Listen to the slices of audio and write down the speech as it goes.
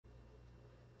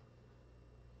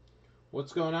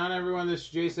What's going on, everyone? This is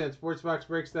Jason at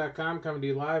SportsBoxBreaks.com coming to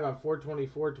you live on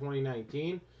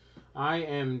 4/24/2019. I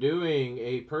am doing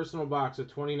a personal box of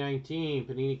 2019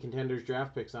 Panini Contenders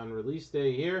draft picks on release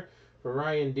day here for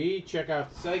Ryan D. Check out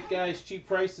the site, guys. Cheap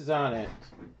prices on it.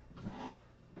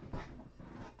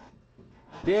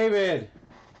 David,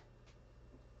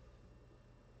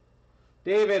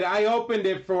 I opened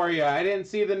it for you. I didn't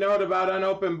see the note about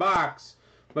unopened box,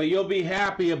 but you'll be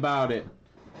happy about it.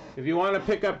 If you want to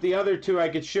pick up the other two, I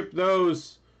could ship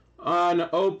those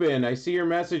unopened. I see your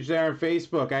message there on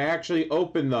Facebook. I actually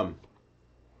opened them.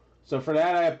 So for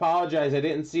that, I apologize. I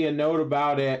didn't see a note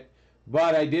about it,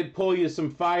 but I did pull you some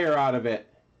fire out of it.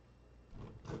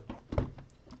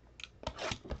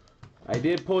 If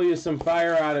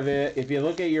you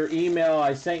look at your email,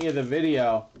 I sent you the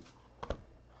video.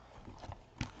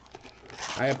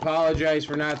 I apologize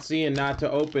for not seeing not to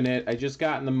open it. I just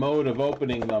got in the mode of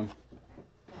opening them.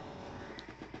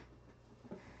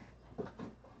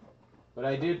 But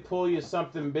I did pull you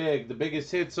something big. The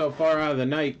biggest hit so far out of the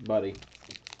night, buddy.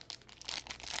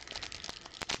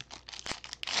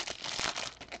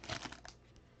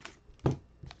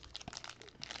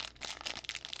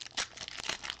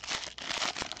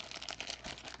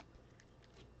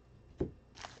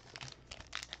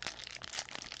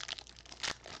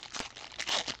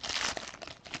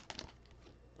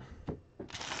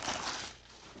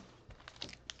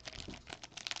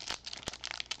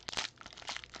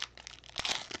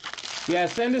 Yeah,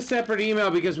 send a separate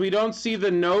email because we don't see the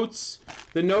notes.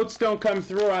 The notes don't come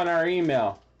through on our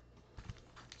email.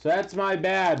 So that's my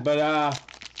bad, but I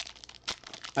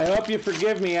hope you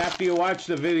forgive me after you watch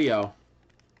the video.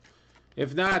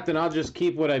 If not, then I'll just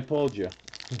keep what I pulled you.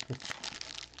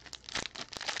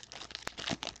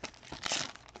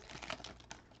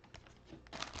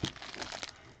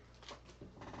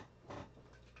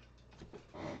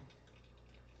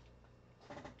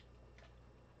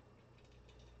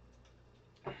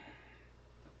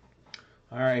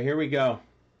 All right, here we go.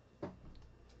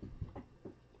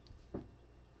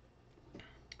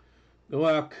 Good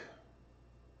luck.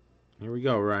 Here we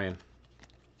go, Ryan.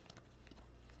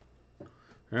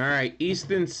 All right,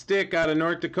 Easton Stick out of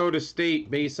North Dakota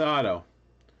State, base auto.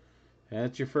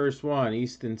 That's your first one,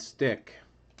 Easton Stick.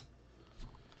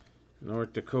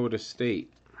 North Dakota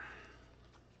State.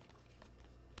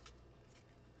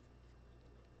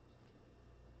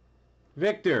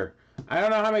 Victor. I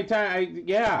don't know how many times.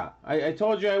 I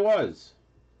told you I was.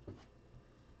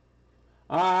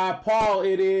 Paul,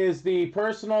 it is the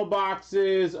personal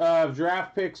boxes of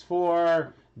draft picks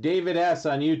for David S.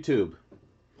 on YouTube.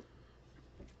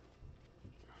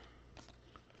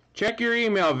 Check your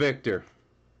email, Victor.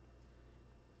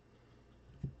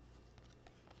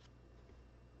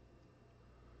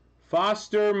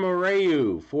 Foster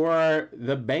Moreau for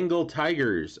the Bengal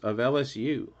Tigers of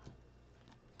LSU.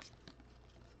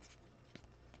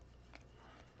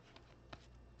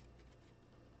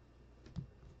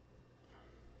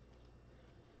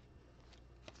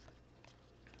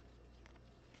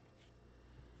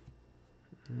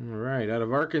 All right, out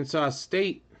of Arkansas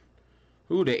State.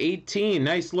 Ooh, to 18.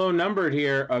 Nice low numbered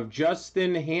here of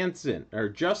Justin Hansen, or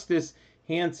Justice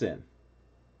Hansen.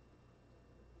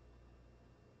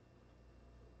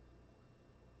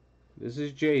 This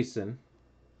is Jason.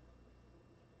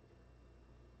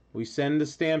 We send the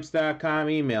stamps.com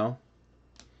email.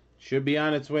 Should be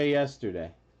on its way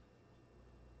yesterday.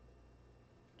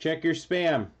 Check your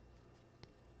spam.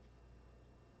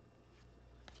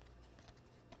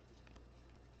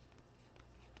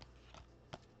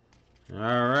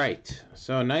 All right,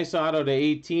 so nice auto to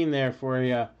 18 there for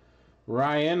you,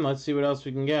 Ryan. Let's see what else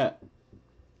we can get.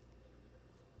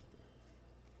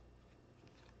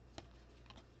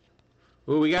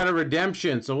 Ooh, we got a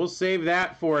redemption, so we'll save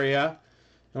that for you, and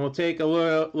we'll take a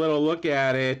little look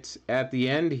at it at the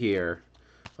end here.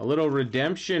 A little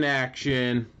redemption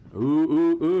action.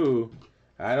 Ooh.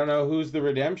 I don't know who's the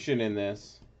redemption in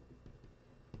this.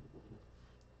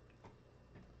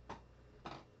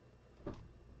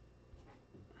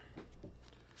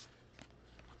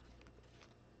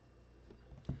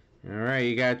 All right,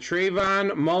 you got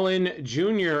Trayvon Mullen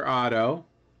Jr. auto.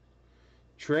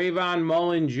 Trayvon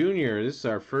Mullen Jr. This is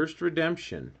our first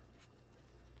redemption.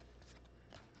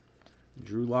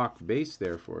 Drew Lock base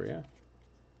there for you.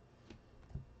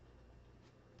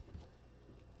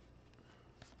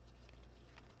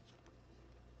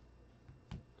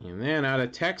 And then out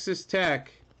of Texas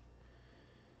Tech,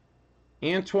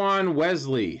 Antoine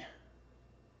Wesley.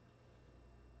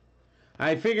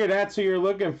 I figured that's who you're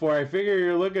looking for. I figure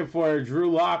you're looking for a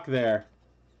Drew Lock there.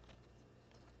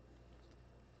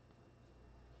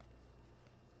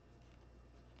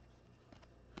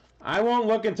 I won't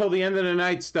look until the end of the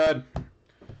night, stud,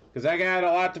 because I got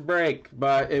a lot to break,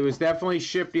 but it was definitely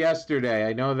shipped yesterday.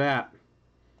 I know that.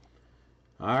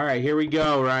 All right, here we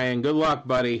go, Ryan. Good luck,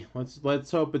 buddy.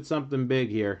 Let's hope it's something big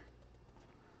here.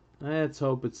 Let's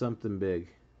hope it's something big.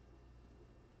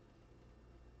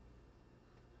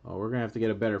 Oh, we're going to have to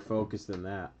get a better focus than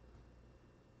that.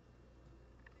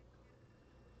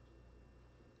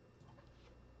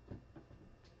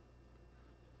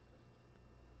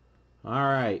 All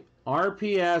right.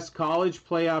 RPS College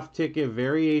Playoff Ticket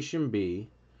Variation B.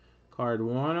 Card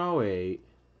 108.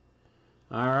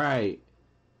 All right.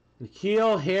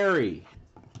 N'Keal Harry.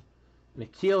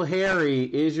 N'Keal Harry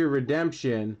is your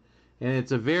redemption, and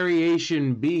it's a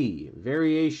Variation B.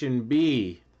 Variation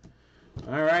B.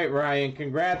 All right, Ryan.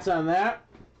 Congrats on that.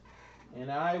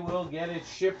 And I will get it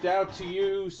shipped out to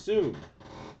you soon.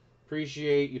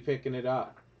 Appreciate you picking it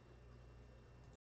up.